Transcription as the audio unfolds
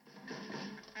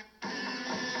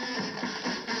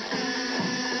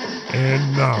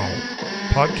And now,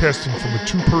 podcasting from a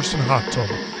two-person hot tub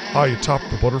high atop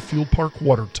the Butterfield Park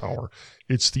Water Tower,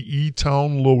 it's the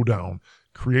E-Town Lowdown,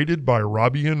 created by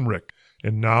Robbie and Rick.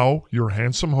 And now, your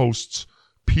handsome hosts,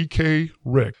 PK,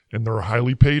 Rick, and their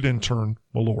highly paid intern,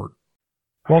 Malord.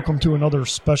 Welcome to another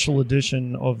special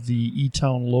edition of the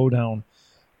E-Town Lowdown,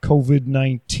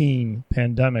 COVID-19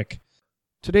 pandemic.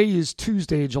 Today is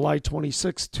Tuesday, July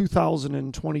 26,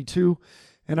 2022,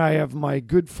 and I have my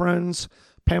good friends,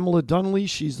 Pamela Dunley,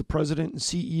 she's the president and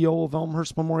CEO of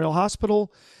Elmhurst Memorial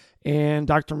Hospital, and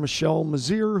Dr. Michelle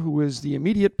Mazier, who is the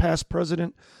immediate past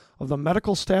president of the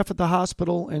medical staff at the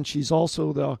hospital, and she's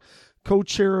also the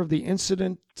co-chair of the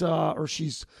incident, oh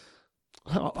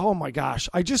my gosh,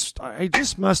 I just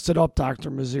messed it up,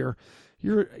 Dr. Mazier.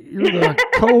 You're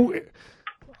the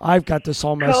I've got this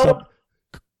all messed up.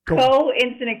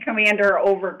 Co-incident commander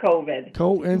over COVID.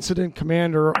 Co-incident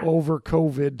commander over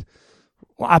COVID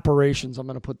operations. I'm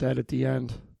going to put that at the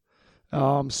end.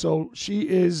 So she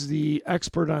is the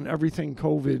expert on everything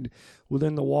COVID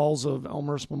within the walls of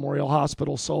Elmhurst Memorial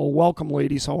Hospital. So welcome,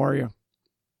 ladies. How are you?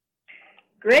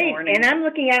 Great. And I'm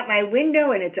looking out my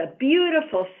window, and it's a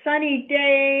beautiful sunny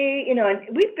day. You know, and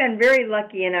we've been very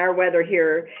lucky in our weather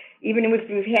here. Even if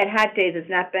we've had hot days, it's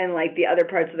not been like the other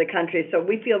parts of the country. So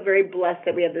we feel very blessed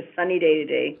that we have this sunny day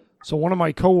today. So one of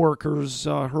my coworkers,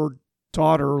 her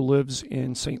daughter lives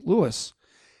in St. Louis,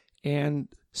 and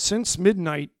since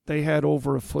midnight, they had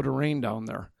over a foot of rain down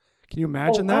there. Can you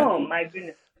imagine that? Oh, my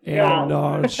goodness.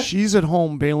 And she's at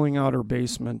home bailing out her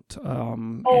basement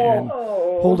and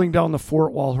holding down the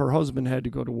fort while her husband had to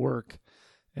go to work.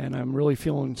 And I'm really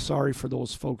feeling sorry for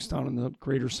those folks down in the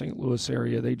greater St. Louis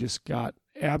area. They just got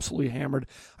absolutely hammered.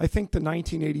 I think the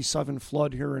 1987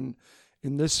 flood here in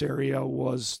this area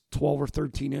was 12 or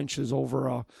 13 inches over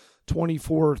a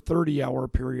 24 or 30 hour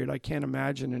period. I can't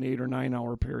imagine an 8 or 9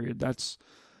 hour period. That's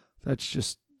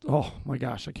just, oh my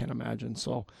gosh, I can't imagine.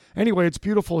 So anyway, it's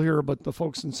beautiful here, but the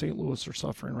folks in St. Louis are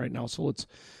suffering right now. So let's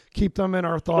keep them in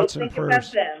our thoughts and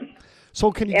prayers.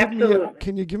 So can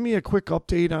you give me a quick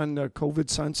update on the COVID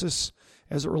census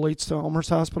as it relates to Elmhurst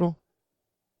Hospital?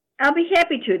 I'll be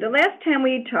happy to. The last time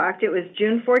we talked, it was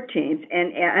June 14th,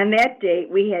 and on that date,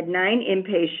 we had 9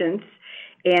 inpatients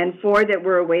and 4 that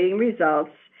were awaiting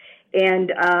results,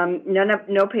 and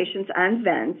no patients on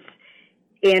vents.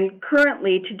 And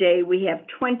currently today, we have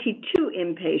 22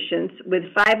 inpatients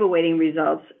with 5 awaiting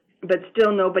results, but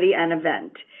still nobody on a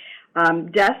vent.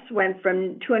 Deaths went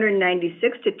from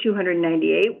 296 to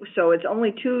 298, so it's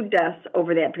only 2 deaths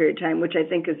over that period of time, which I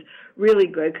think is really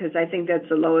good because I think that's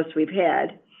the lowest we've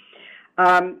had.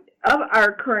 Of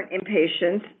our current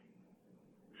inpatients,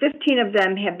 15 of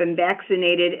them have been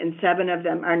vaccinated and 7 of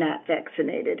them are not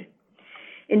vaccinated.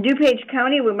 In DuPage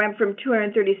County, we went from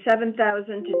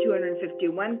 237,000 to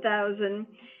 251,000,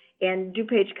 and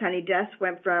DuPage County deaths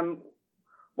went from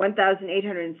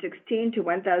 1,816 to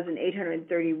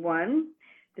 1,831.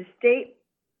 The state,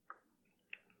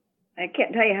 I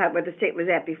can't tell you what the state was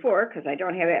at before because I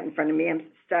don't have that in front of me. I'm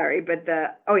sorry, but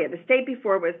the state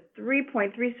before was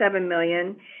 3.37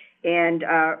 million, and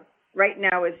right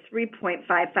now it's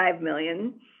 3.55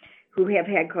 million who have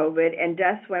had COVID, and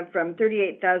deaths went from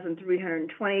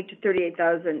 38,320 to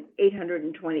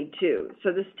 38,822.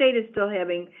 So the state is still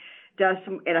having deaths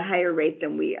at a higher rate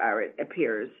than we are, it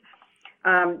appears.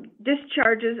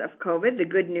 Discharges of COVID, the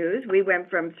good news, we went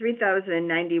from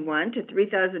 3,091 to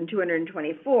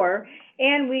 3,224,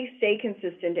 and we stay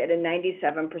consistent at a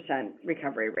 97%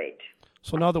 recovery rate.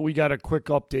 So now that we got a quick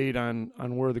update on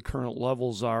where the current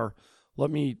levels are, let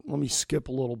me skip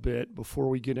a little bit before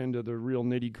we get into the real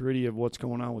nitty-gritty of what's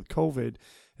going on with COVID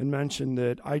and mention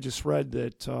that I just read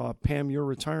that, Pam, you're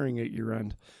retiring at your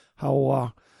end. How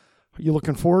are you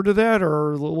looking forward to that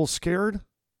or a little scared?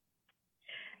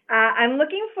 I'm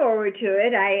looking forward to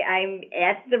it. I'm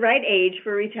at the right age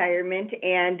for retirement,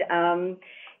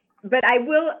 but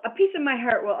a piece of my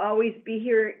heart will always be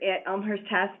here at Elmhurst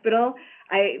Hospital.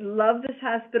 I love this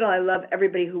hospital. I love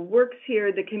everybody who works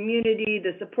here, the community,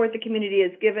 the support the community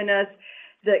has given us,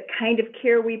 the kind of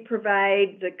care we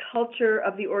provide, the culture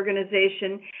of the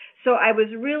organization. So I was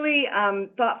really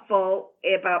thoughtful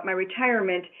about my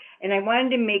retirement, and I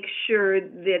wanted to make sure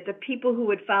that the people who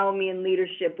would follow me in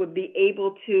leadership would be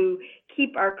able to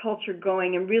keep our culture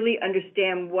going and really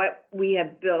understand what we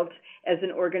have built as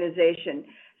an organization.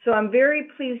 So I'm very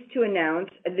pleased to announce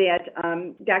that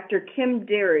Dr. Kim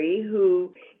Derry,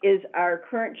 who is our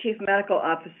current Chief Medical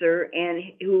Officer and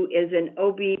who is an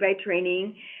OB by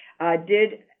training,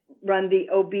 did run the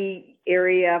OB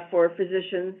area for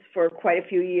physicians for quite a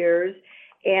few years,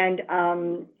 and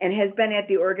has been at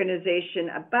the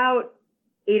organization about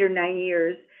 8 or 9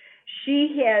 years.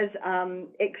 She has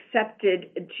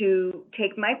accepted to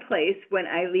take my place when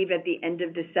I leave at the end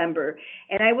of December.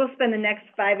 And I will spend the next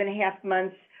 5.5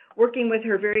 months working with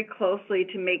her very closely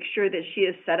to make sure that she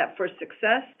is set up for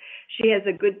success. She has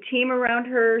a good team around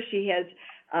her. She has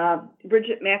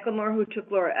Bridget McLemore, who took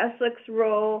Laura Eslick's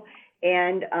role,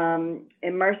 and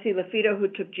Marcy Lafito, who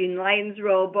took Jean Lyden's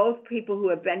role, both people who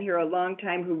have been here a long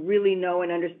time, who really know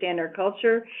and understand our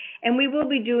culture. And we will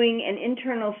be doing an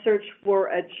internal search for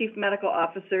a chief medical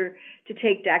officer to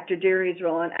take Dr. Derry's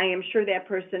role, and I am sure that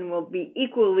person will be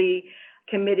equally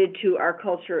committed to our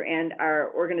culture and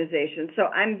our organization. So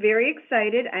I'm very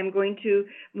excited. I'm going to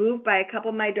move by a couple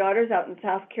of my daughters out in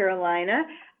South Carolina.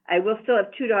 I will still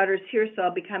have 2 daughters here, so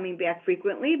I'll be coming back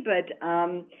frequently, but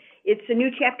it's a new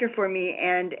chapter for me,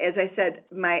 and as I said,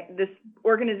 this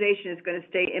organization is going to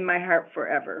stay in my heart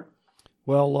forever.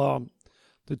 Well,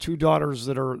 the 2 daughters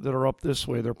that are up this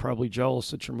way, they're probably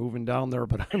jealous that you're moving down there,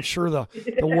 but I'm sure the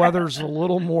weather's a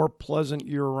little more pleasant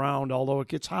year-round, although it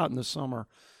gets hot in the summer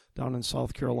down in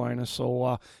South Carolina.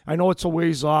 So I know it's a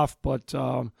ways off, but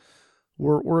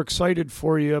we're excited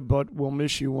for you, but we'll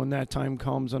miss you when that time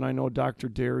comes, and I know Dr.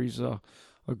 Derry's a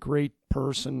great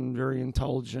person, very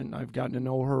intelligent. I've gotten to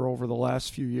know her over the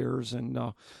last few years, and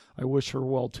I wish her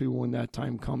well, too, when that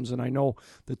time comes. And I know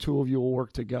the 2 of you will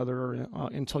work together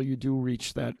until you do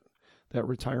reach that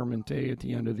retirement day at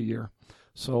the end of the year.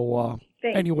 So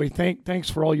anyway, thanks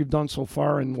for all you've done so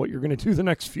far and what you're going to do the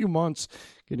next few months,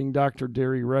 getting Dr.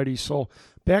 Derry ready. So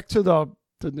back to the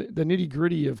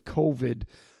nitty-gritty of COVID.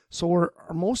 So are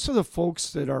most of the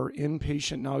folks that are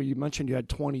inpatient now, you mentioned you had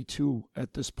 22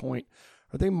 at this point,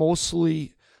 are they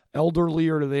mostly elderly,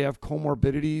 or do they have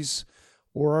comorbidities,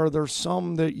 or are there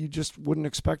some that you just wouldn't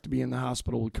expect to be in the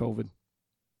hospital with COVID?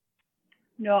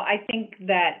 No, I think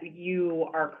that you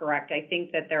are correct. I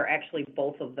think that they're actually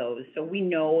both of those. So we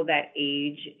know that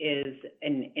age is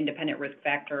an independent risk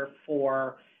factor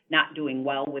for not doing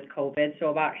well with COVID. So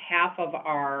about half of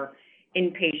our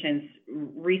inpatients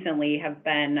recently have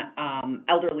been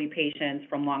elderly patients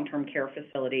from long-term care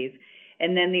facilities.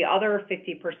 And then the other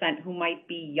 50% who might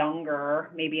be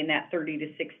younger, maybe in that 30 to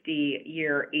 60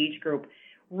 year age group,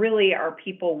 really are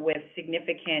people with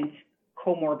significant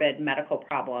comorbid medical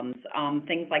problems,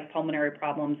 things like pulmonary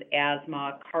problems,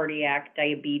 asthma, cardiac,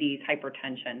 diabetes,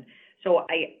 hypertension. So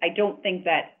I don't think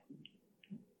that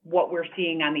what we're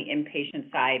seeing on the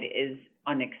inpatient side is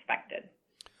unexpected.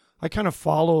 I kind of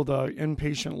follow the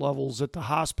inpatient levels at the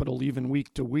hospital even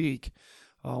week to week,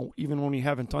 even when we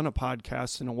haven't done a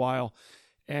podcast in a while.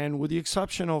 And with the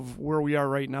exception of where we are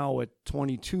right now at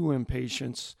 22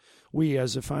 inpatients, we,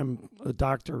 as if I'm a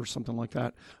doctor or something like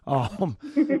that,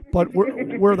 but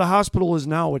where the hospital is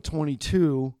now at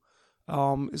 22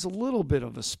 is a little bit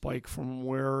of a spike from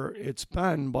where it's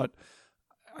been, but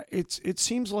it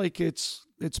seems like it's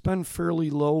been fairly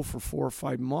low for 4 or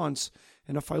 5 months.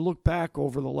 And if I look back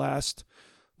over the last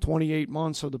 28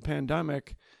 months of the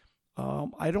pandemic,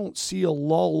 I don't see a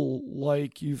lull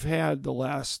like you've had the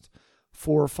last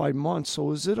 4 or 5 months.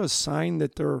 So is it a sign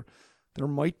that there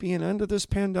might be an end to this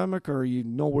pandemic, or are you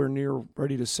nowhere near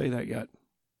ready to say that yet?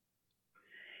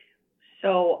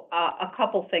 So a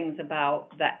couple things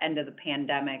about the end of the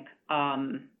pandemic.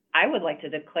 I would like to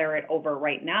declare it over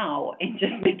right now and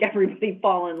just make everybody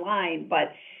fall in line.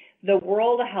 But the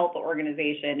World Health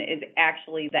Organization is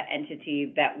actually the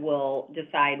entity that will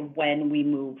decide when we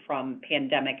move from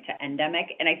pandemic to endemic.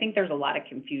 And I think there's a lot of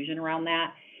confusion around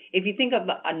that. If you think of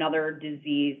another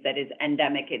disease that is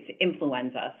endemic, it's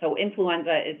influenza. So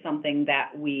influenza is something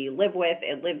that we live with.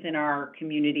 It lives in our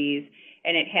communities,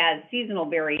 and it has seasonal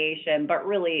variation, but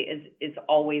really is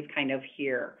always kind of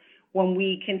here. When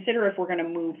we consider if we're going to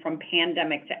move from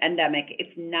pandemic to endemic,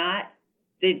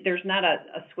 there's not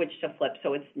a switch to flip.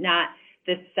 So it's not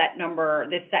this set number,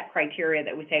 this set criteria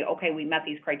that we say, okay, we met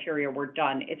these criteria, we're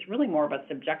done. It's really more of a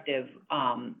subjective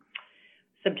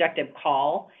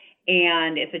call.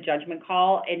 And it's a judgment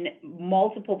call, and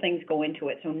multiple things go into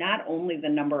it. So not only the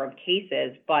number of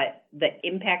cases, but the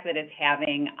impact that it's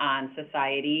having on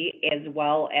society, as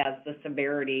well as the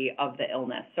severity of the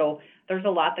illness. So there's a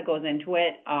lot that goes into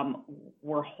it.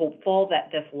 We're hopeful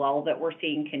that this lull that we're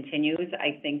seeing continues.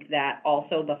 I think that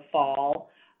also the fall,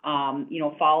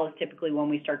 fall is typically when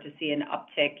we start to see an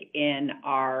uptick in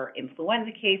our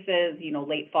influenza cases,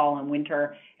 late fall and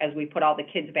winter as we put all the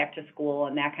kids back to school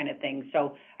and that kind of thing.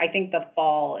 So I think the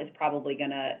fall is probably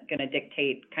gonna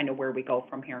dictate kind of where we go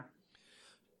from here.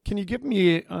 Can you give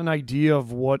me an idea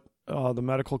of what the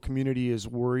medical community is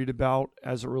worried about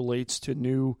as it relates to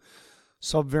new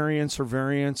subvariants or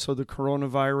variants of the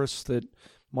coronavirus that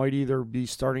might either be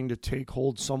starting to take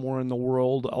hold somewhere in the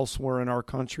world, elsewhere in our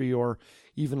country, or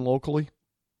even locally?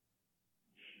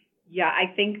 Yeah,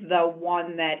 I think the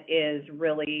one that is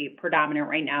really predominant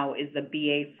right now is the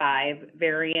BA.5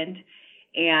 variant.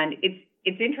 And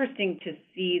it's interesting to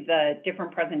see the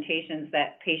different presentations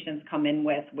that patients come in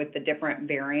with the different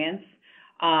variants.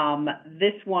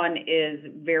 This one is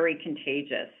very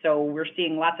contagious. So we're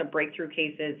seeing lots of breakthrough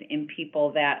cases in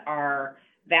people that are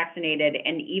vaccinated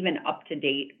and even up to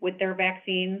date with their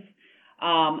vaccines.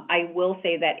 I will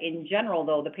say that in general,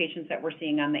 though, the patients that we're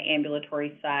seeing on the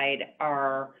ambulatory side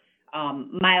are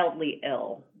mildly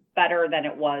ill, better than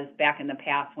it was back in the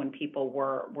past when people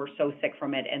were so sick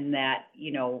from it, and that,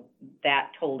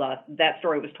 that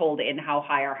story was told in how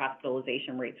high our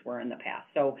hospitalization rates were in the past.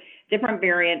 So different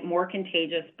variant, more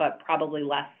contagious, but probably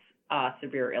less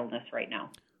severe illness right now.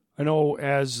 I know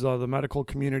as the medical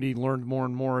community learned more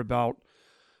and more about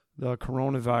the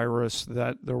coronavirus,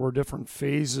 that there were different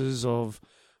phases of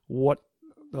what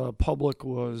the public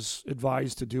was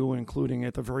advised to do, including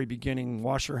at the very beginning,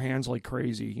 wash your hands like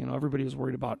crazy. Everybody was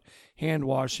worried about hand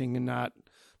washing and not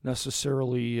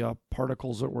necessarily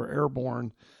particles that were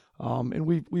airborne. And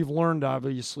we've learned,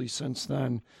 obviously, since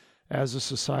then as a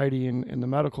society and the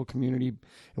medical community.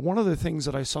 And one of the things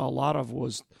that I saw a lot of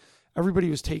was everybody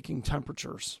was taking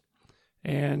temperatures.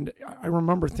 And I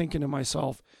remember thinking to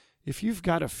myself, if you've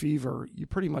got a fever, you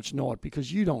pretty much know it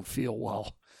because you don't feel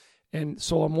well. And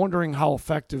so I'm wondering how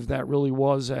effective that really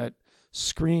was at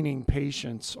screening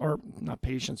patients, or not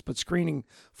patients, but screening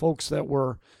folks that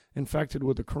were infected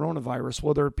with the coronavirus,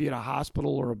 whether it be at a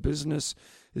hospital or a business.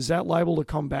 Is that liable to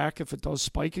come back if it does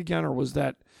spike again, or was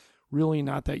that really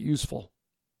not that useful?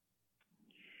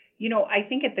 I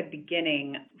think at the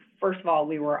beginning, first of all,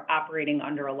 we were operating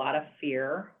under a lot of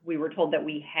fear. We were told that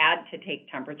we had to take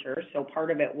temperatures, so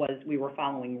part of it was we were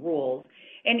following rules.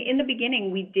 And in the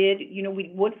beginning, we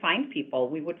would find people.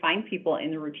 We would find people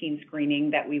in the routine screening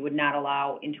that we would not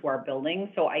allow into our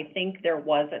building. So I think there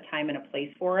was a time and a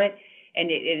place for it,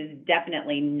 and it is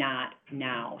definitely not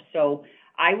now. So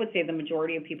I would say the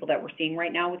majority of people that we're seeing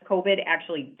right now with COVID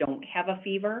actually don't have a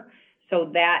fever. So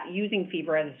that using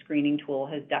fever as a screening tool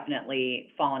has definitely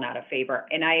fallen out of favor.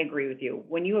 And I agree with you.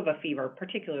 When you have a fever,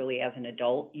 particularly as an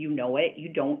adult, you know it, you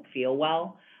don't feel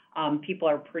well. People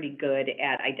are pretty good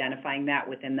at identifying that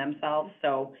within themselves.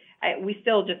 So we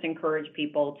still just encourage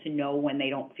people to know when they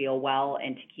don't feel well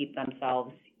and to keep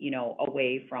themselves,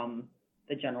 away from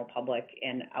the general public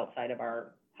and outside of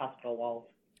our hospital walls.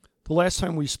 The last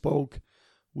time we spoke,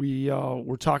 we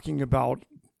were talking about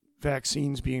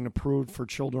vaccines being approved for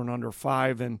children under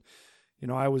 5. And,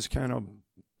 I was kind of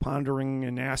pondering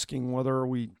and asking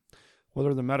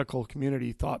whether the medical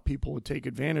community thought people would take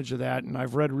advantage of that. And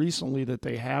I've read recently that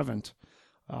they haven't.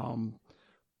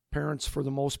 Parents, for the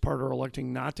most part, are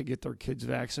electing not to get their kids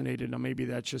vaccinated. Now, maybe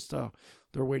that's just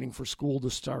they're waiting for school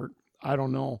to start. I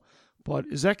don't know. But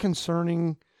is that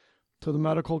concerning to the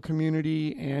medical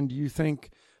community? And do you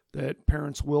think that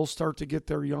parents will start to get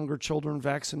their younger children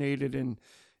vaccinated in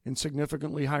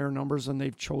significantly higher numbers than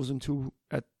they've chosen to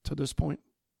this point?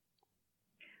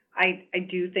 I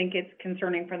do think it's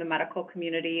concerning for the medical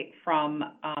community. From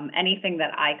anything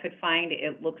that I could find,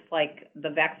 it looks like the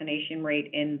vaccination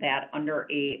rate in that under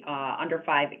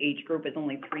 5 age group is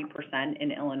only 3%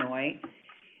 in Illinois.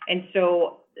 And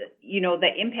so, the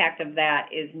impact of that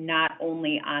is not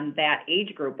only on that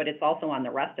age group, but it's also on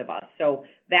the rest of us. So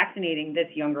vaccinating this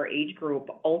younger age group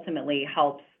ultimately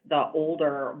helps the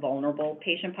older, vulnerable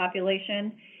patient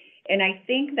population. And I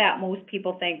think that most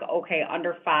people think, okay,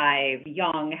 under 5,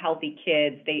 young, healthy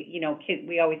kids,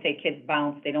 we always say kids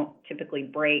bounce, they don't typically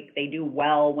break, they do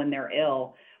well when they're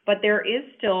ill. But there is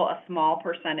still a small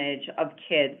percentage of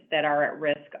kids that are at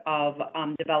risk of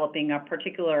developing a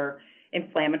particular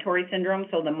inflammatory syndrome,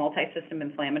 so the multisystem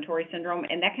inflammatory syndrome,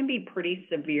 and that can be pretty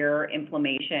severe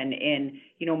inflammation in,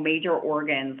 major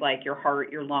organs like your heart,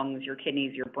 your lungs, your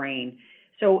kidneys, your brain.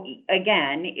 So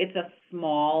again, it's a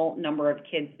small number of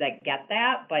kids that get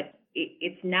that, but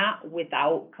it's not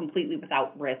completely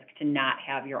without risk to not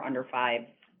have your under 5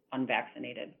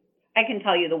 unvaccinated. I can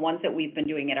tell you the ones that we've been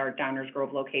doing at our Downers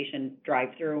Grove location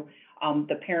drive-through,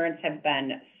 the parents have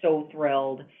been so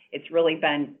thrilled. It's really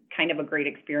been kind of a great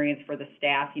experience for the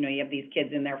staff. You have these kids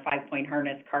in their 5-point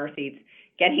harness car seats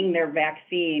getting their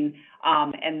vaccine,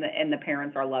 and the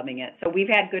parents are loving it. So we've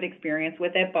had good experience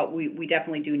with it, but we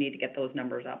definitely do need to get those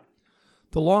numbers up.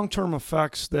 The long-term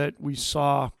effects that we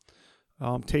saw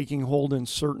taking hold in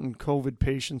certain COVID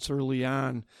patients early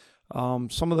on,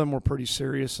 some of them were pretty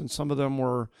serious, and some of them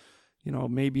were,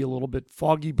 maybe a little bit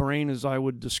foggy brain, as I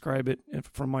would describe it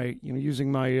from my,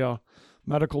 using my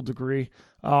medical degree.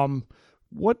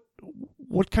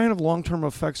 what kind of long-term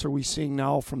effects are we seeing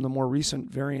now from the more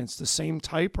recent variants? The same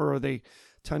type, or are they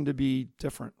tend to be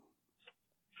different?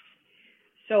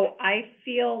 So I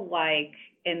feel like,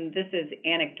 and this is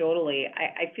anecdotally,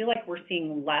 I feel like we're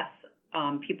seeing less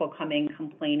people coming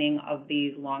complaining of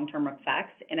these long-term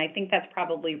effects. And I think that's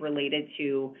probably related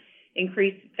to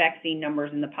increased vaccine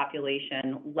numbers in the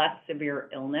population, less severe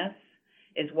illness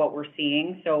is what we're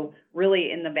seeing. So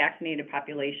really in the vaccinated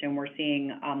population, we're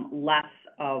seeing less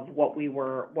of what we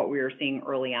were seeing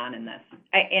early on in this.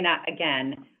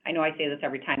 Again, I know I say this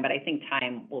every time, but I think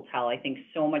time will tell. I think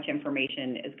so much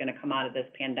information is going to come out of this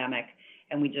pandemic,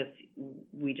 and we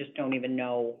just don't even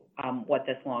know what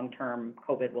this long-term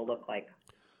COVID will look like.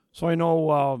 So I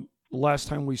know last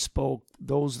time we spoke,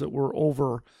 those that were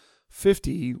over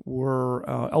 50 were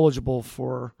eligible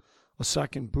for a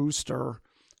second booster,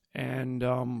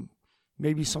 and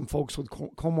maybe some folks with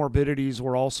comorbidities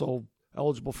were also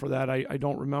eligible for that. I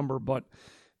don't remember, but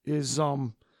is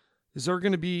there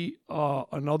going to be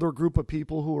another group of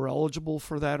people who are eligible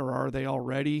for that, or are they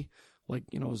already? Like,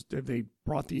 have they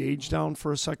brought the age down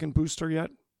for a second booster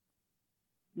yet?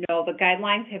 No, the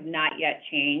guidelines have not yet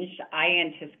changed. I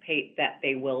anticipate that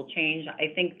they will change.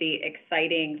 I think the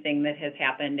exciting thing that has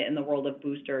happened in the world of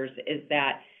boosters is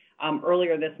that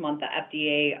earlier this month, the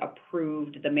FDA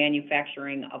approved the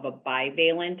manufacturing of a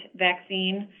bivalent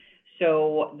vaccine.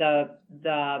 So the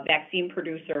vaccine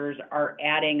producers are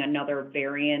adding another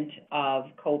variant of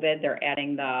COVID. They're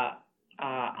adding the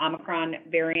Omicron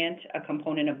variant, a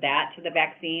component of that, to the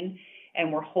vaccine.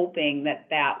 And we're hoping that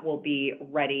that will be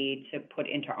ready to put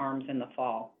into arms in the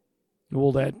fall.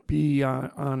 Will that be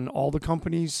on all the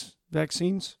companies'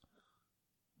 vaccines?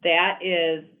 That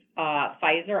is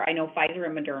Pfizer. I know Pfizer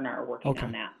and Moderna are working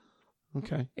on that.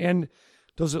 Okay. And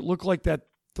does it look like that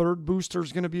third booster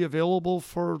is going to be available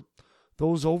for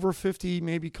those over 50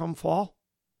 maybe come fall?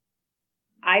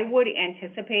 I would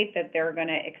anticipate that they're going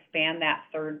to expand that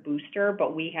third booster,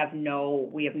 but we have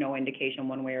no indication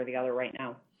one way or the other right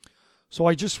now. So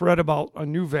I just read about a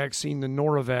new vaccine, the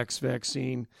Noravax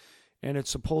vaccine, and it's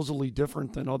supposedly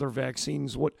different than other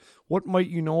vaccines. What might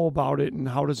you know about it, and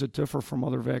how does it differ from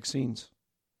other vaccines?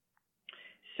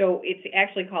 So it's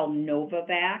actually called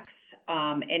Novavax,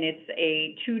 and it's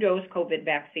a 2-dose COVID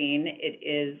vaccine.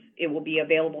 It will be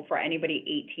available for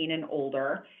anybody 18 and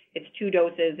older. It's 2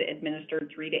 doses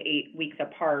administered 3 to 8 weeks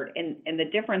apart. And the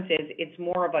difference is it's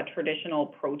more of a traditional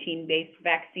protein-based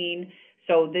vaccine.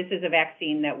 So this is a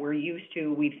vaccine that we're used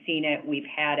to. We've seen it. We've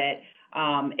had it.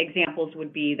 Examples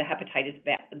would be the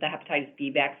hepatitis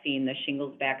B vaccine, the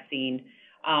shingles vaccine.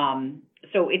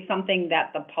 So it's something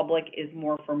that the public is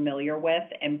more familiar with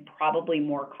and probably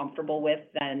more comfortable with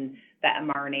than the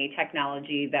mRNA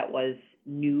technology that was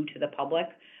new to the public.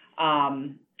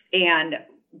 And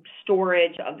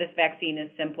storage of this vaccine is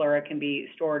simpler. It can be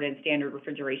stored in standard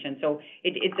refrigeration. So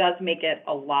it does make it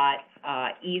a lot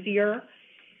easier.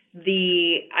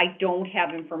 I don't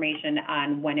have information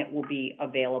on when it will be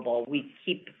available. We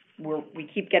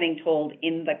keep getting told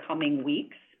in the coming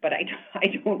weeks, but I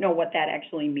don't know what that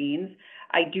actually means.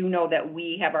 I do know that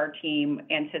we have our team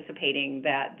anticipating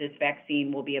that this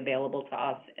vaccine will be available to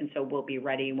us, and so we'll be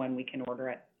ready when we can order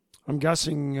it. I'm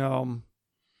guessing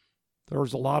there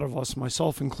was a lot of us,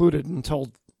 myself included, until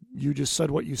you just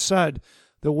said what you said,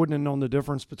 that wouldn't have known the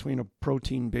difference between a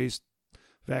protein-based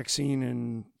vaccine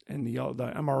and the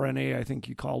mRNA, I think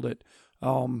you called it.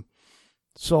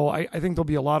 So I think there'll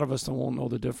be a lot of us that won't know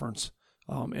the difference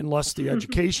unless the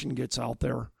education gets out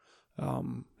there.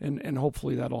 And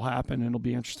hopefully that'll happen. And it'll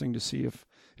be interesting to see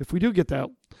if we do get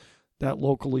that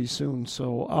locally soon.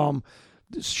 So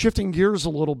shifting gears a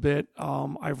little bit,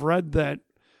 I've read that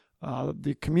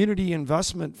the Community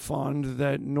Investment Fund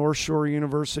that North Shore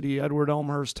University Edward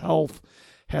Elmhurst Health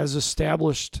has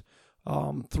established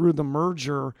through the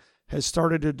merger has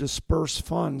started to disperse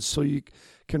funds. So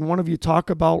can one of you talk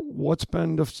about what's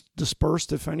been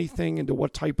dispersed, if anything, into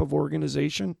what type of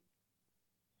organization?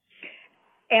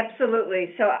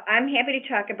 Absolutely. So I'm happy to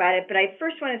talk about it, but I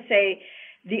first want to say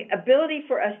the ability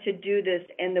for us to do this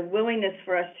and the willingness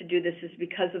for us to do this is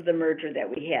because of the merger that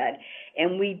we had.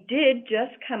 And we did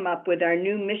just come up with our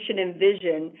new mission and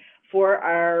vision for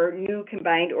our new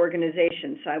combined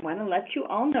organization. So I want to let you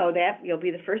all know that. You'll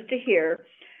be the first to hear.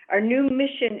 Our new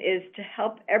mission is to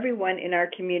help everyone in our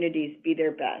communities be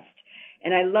their best.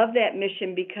 And I love that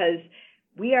mission because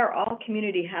we are all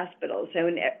community hospitals. And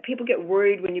when people get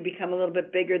worried when you become a little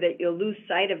bit bigger that you'll lose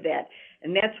sight of that.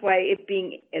 And that's why it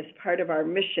being as part of our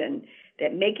mission,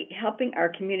 that helping our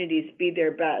communities be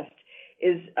their best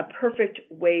is a perfect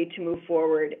way to move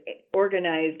forward,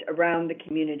 organized around the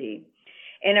community.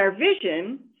 And our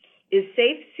vision is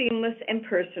safe, seamless, and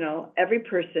personal, every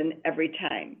person, every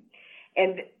time.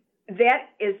 And that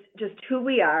is just who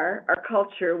we are, our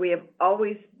culture. We have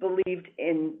always believed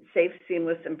in safe,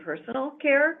 seamless, and personal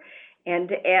care. And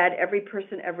to add every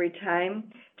person, every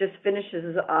time just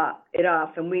finishes it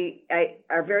off. And we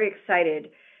are very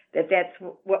excited that that's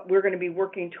what we're going to be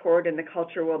working toward and the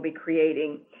culture we'll be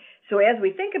creating. So as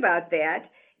we think about that,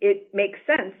 it makes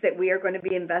sense that we are going to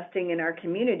be investing in our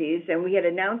communities. And we had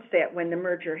announced that when the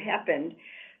merger happened.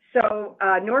 So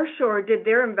North Shore did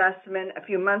their investment a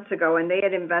few months ago, and they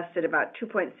had invested about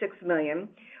 $2.6 million.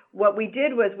 What we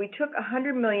did was we took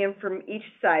 $100 million from each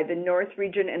side, the North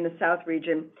region and the South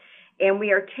region, and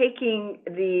we are taking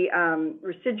the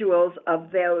residuals of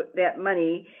that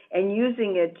money and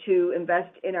using it to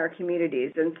invest in our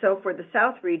communities. And so for the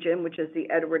South region, which is the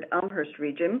Edward Elmhurst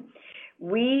region,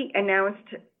 we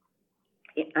announced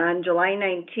on July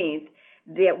 19th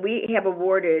that we have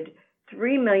awarded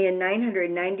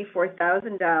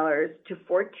 $3,994,000 to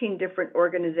 14 different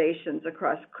organizations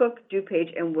across Cook,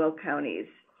 DuPage, and Will counties.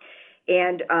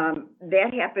 And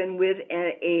that happened with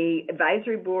a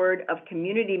advisory board of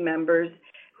community members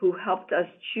who helped us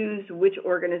choose which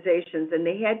organizations. And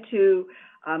they had to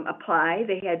apply.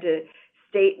 They had to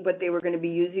state what they were going to be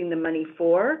using the money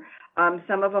for.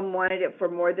 Some of them wanted it for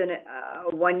more than a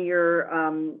one-year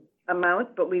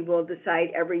amount, but we will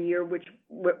decide every year which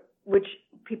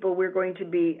people we're going to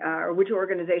be, or which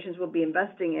organizations we'll be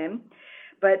investing in.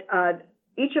 But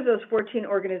each of those 14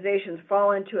 organizations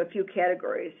fall into a few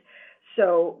categories.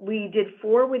 So we did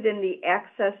 4 within the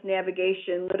access,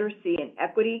 navigation, literacy, and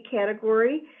equity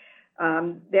category.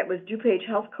 That was DuPage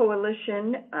Health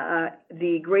Coalition,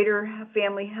 the Greater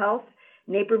Family Health,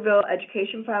 Naperville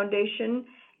Education Foundation,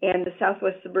 and the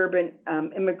Southwest Suburban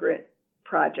Immigrant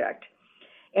Project.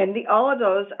 And all of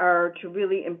those are to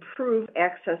really improve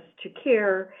access to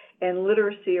care and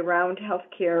literacy around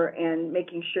healthcare and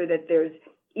making sure that there's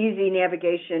easy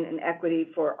navigation and equity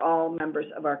for all members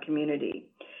of our community.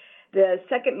 The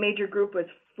second major group was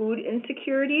food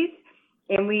insecurities,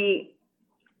 and we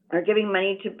are giving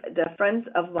money to the Friends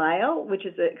of Lyle, which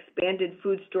is an expanded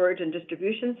food storage and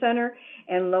distribution center,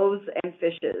 and Loaves and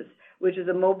Fishes, which is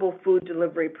a mobile food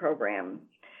delivery program.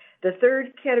 The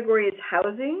third category is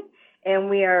housing, and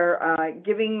we are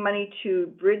giving money to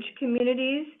Bridge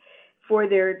Communities for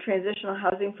their transitional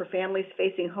housing for families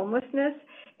facing homelessness,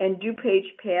 and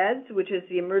DuPage PADS, which is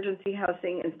the Emergency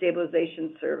Housing and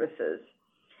Stabilization Services.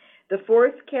 The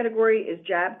fourth category is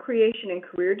job creation and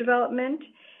career development,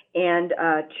 and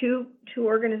two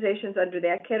organizations under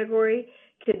that category,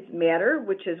 Kids Matter,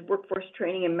 which is workforce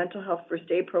training and mental health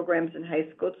first aid programs in high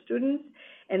school students,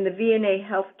 and the VNA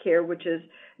Healthcare, which is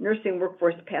nursing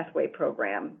workforce pathway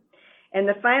program. And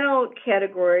the final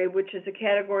category, which is a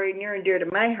category near and dear to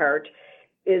my heart,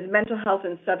 is mental health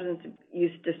and substance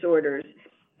use disorders.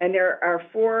 And there are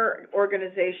 4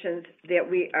 organizations that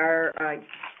we are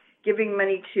giving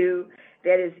money to.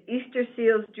 That is Easter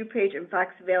Seals, DuPage, and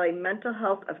Fox Valley Mental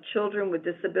Health of Children with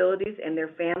Disabilities and Their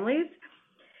Families.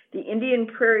 The Indian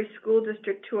Prairie School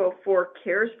District 204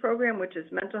 CARES program, which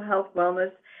is mental health,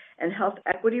 wellness, and health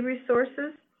equity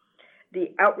resources.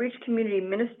 The Outreach Community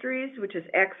Ministries, which is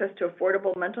access to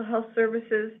affordable mental health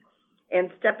services,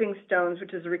 and Stepping Stones,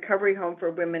 which is a recovery home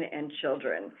for women and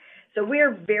children. So we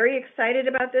are very excited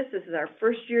about this. This is our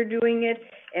first year doing it,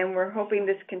 and we're hoping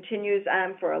this continues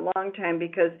on for a long time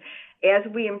because as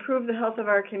we improve the health of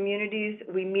our communities,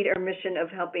 we meet our mission of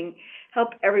help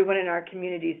everyone in our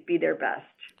communities be their best.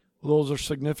 Well, those are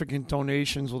significant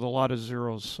donations with a lot of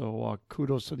zeros, so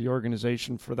kudos to the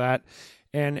organization for that.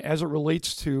 And as it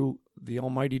relates to the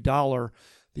almighty dollar,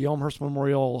 the Elmhurst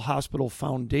Memorial Hospital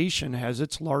Foundation has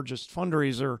its largest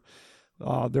fundraiser,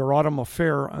 their autumn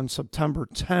affair, on September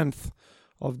 10th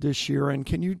of this year. And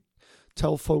can you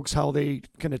tell folks how they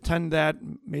can attend that,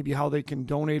 maybe how they can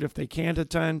donate if they can't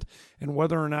attend, and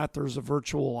whether or not there's a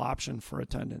virtual option for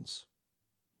attendance?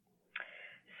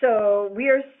 So we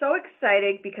are so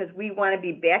excited because we want to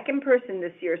be back in person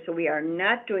this year, so we are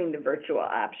not doing the virtual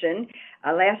option.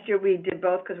 Last year we did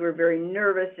both because we were very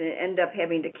nervous and ended up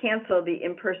having to cancel the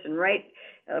in-person right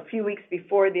a few weeks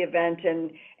before the event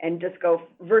and just go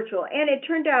virtual. And it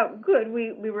turned out good.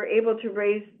 We were able to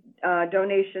raise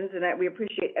donations, and we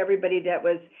appreciate everybody that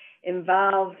was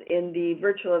involved in the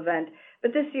virtual event.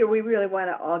 But this year we really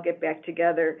want to all get back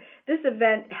together. This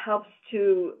event helps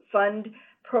to fund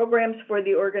programs for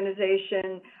the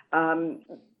organization,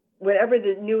 whatever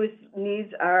the newest needs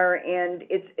are, and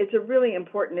it's a really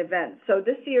important event. So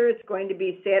this year it's going to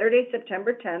be Saturday,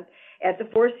 September 10th at the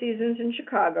Four Seasons in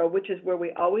Chicago, which is where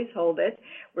we always hold it.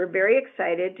 We're very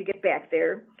excited to get back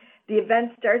there. The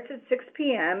event starts at 6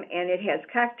 p.m. and it has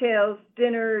cocktails,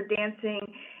 dinner, dancing,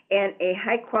 and a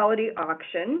high-quality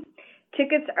auction.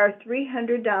 Tickets are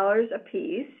 $300 a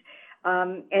piece.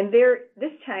 And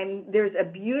this time, there's a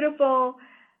beautiful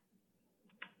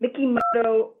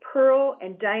Mikimoto pearl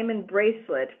and diamond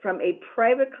bracelet from a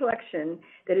private collection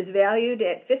that is valued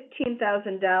at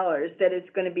 $15,000 that is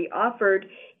going to be offered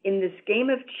in this game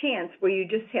of chance where you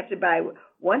just have to buy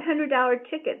 $100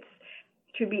 tickets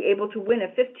to be able to win a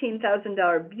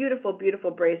 $15,000 beautiful,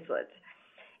 beautiful bracelet.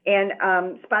 And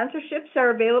sponsorships are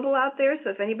available out there,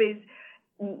 so if anybody's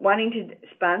wanting to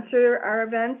sponsor our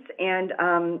events, and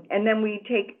then we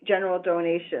take general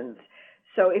donations.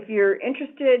 So if you're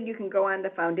interested, you can go on the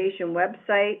foundation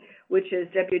website, which is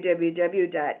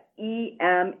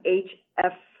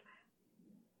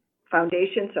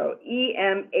www.emhffoundation, so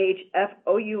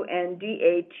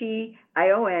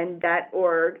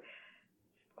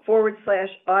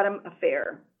emhfoundation.org/Autumn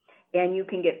Affair. And you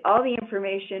can get all the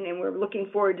information, and we're looking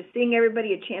forward to seeing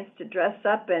everybody, a chance to dress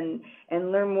up and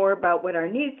learn more about what our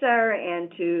needs are and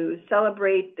to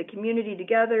celebrate the community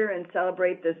together and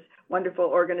celebrate this wonderful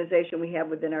organization we have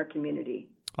within our community.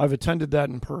 I've attended that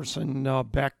in person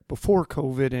back before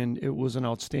COVID, and it was an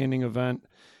outstanding event,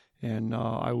 and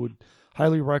I would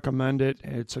highly recommend it.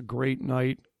 It's a great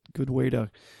night, good way to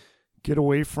get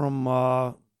away from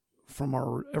our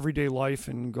everyday life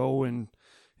and go in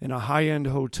a high-end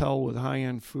hotel with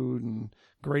high-end food and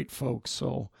great folks.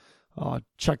 So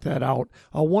check that out.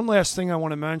 One last thing I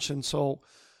want to mention. So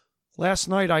last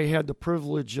night I had the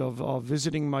privilege of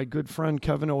visiting my good friend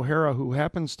Kevin O'Hara, who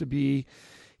happens to be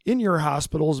in your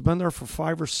hospital, has been there for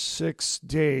 5 or 6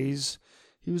 days.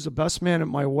 He was the best man at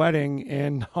my wedding,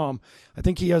 and I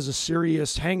think he has a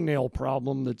serious hangnail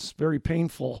problem that's very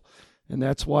painful, and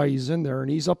that's why he's in there. And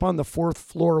he's up on the 4th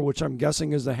floor, which I'm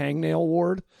guessing is the hangnail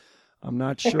ward. I'm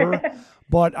not sure,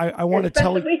 but I want to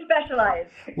tell you. We specialize.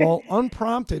 Well,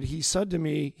 unprompted, he said to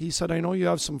me, I know you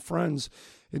have some friends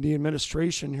in the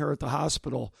administration here at the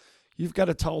hospital. You've got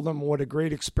to tell them what a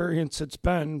great experience it's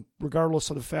been, regardless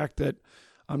of the fact that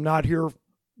I'm not here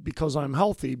because I'm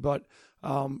healthy, but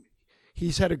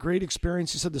he's had a great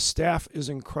experience. He said the staff is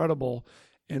incredible.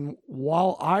 And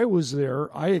while I was there,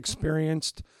 I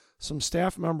experienced some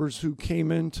staff members who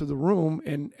came into the room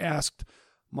and asked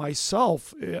me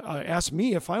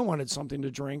if I wanted something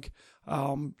to drink.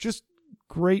 Just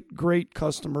great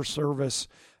customer service.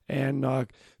 And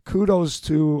kudos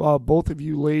to both of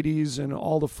you ladies and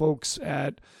all the folks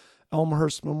at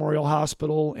Elmhurst Memorial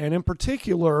Hospital, and in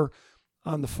particular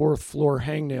on the 4th floor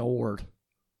hangnail ward.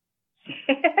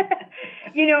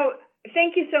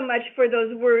 Thank you so much for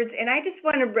those words. And I just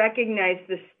want to recognize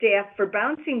the staff for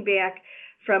bouncing back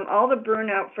from all the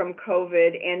burnout from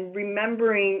COVID and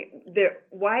remembering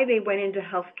why they went into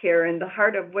healthcare and the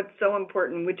heart of what's so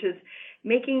important, which is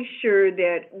making sure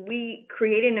that we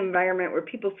create an environment where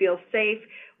people feel safe,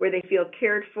 where they feel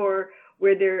cared for,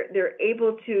 where they're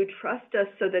able to trust us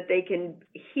so that they can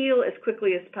heal as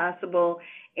quickly as possible,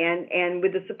 and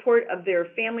with the support of their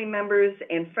family members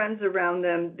and friends around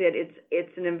them, that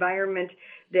it's an environment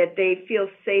that they feel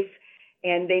safe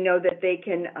and they know that they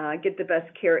can get the best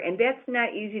care. And that's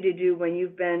not easy to do when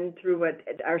you've been through what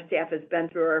our staff has been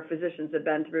through, or our physicians have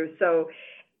been through. So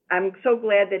I'm so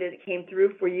glad that it came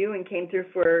through for you and came through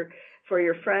for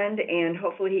your friend, and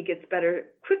hopefully he gets better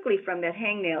quickly from that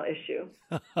hangnail issue.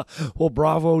 Well,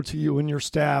 bravo to you and your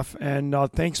staff, and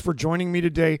thanks for joining me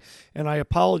today. And I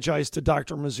apologize to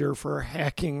Dr. Mazir for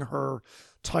hacking her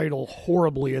title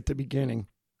horribly at the beginning.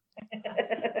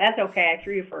 That's okay. I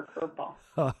threw you for a curveball.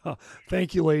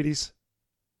 Thank you, ladies.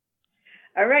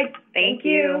 All right. Thank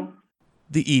you.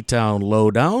 The E-Town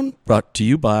Lowdown, brought to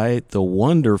you by the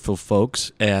wonderful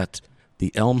folks at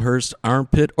the Elmhurst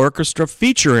Armpit Orchestra,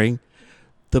 featuring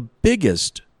the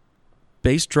biggest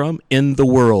bass drum in the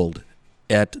world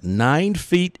at 9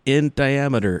 feet in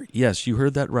diameter. Yes, you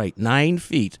heard that right, 9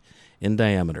 feet in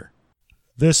diameter.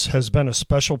 This has been a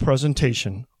special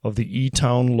presentation of the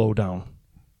E-Town Lowdown.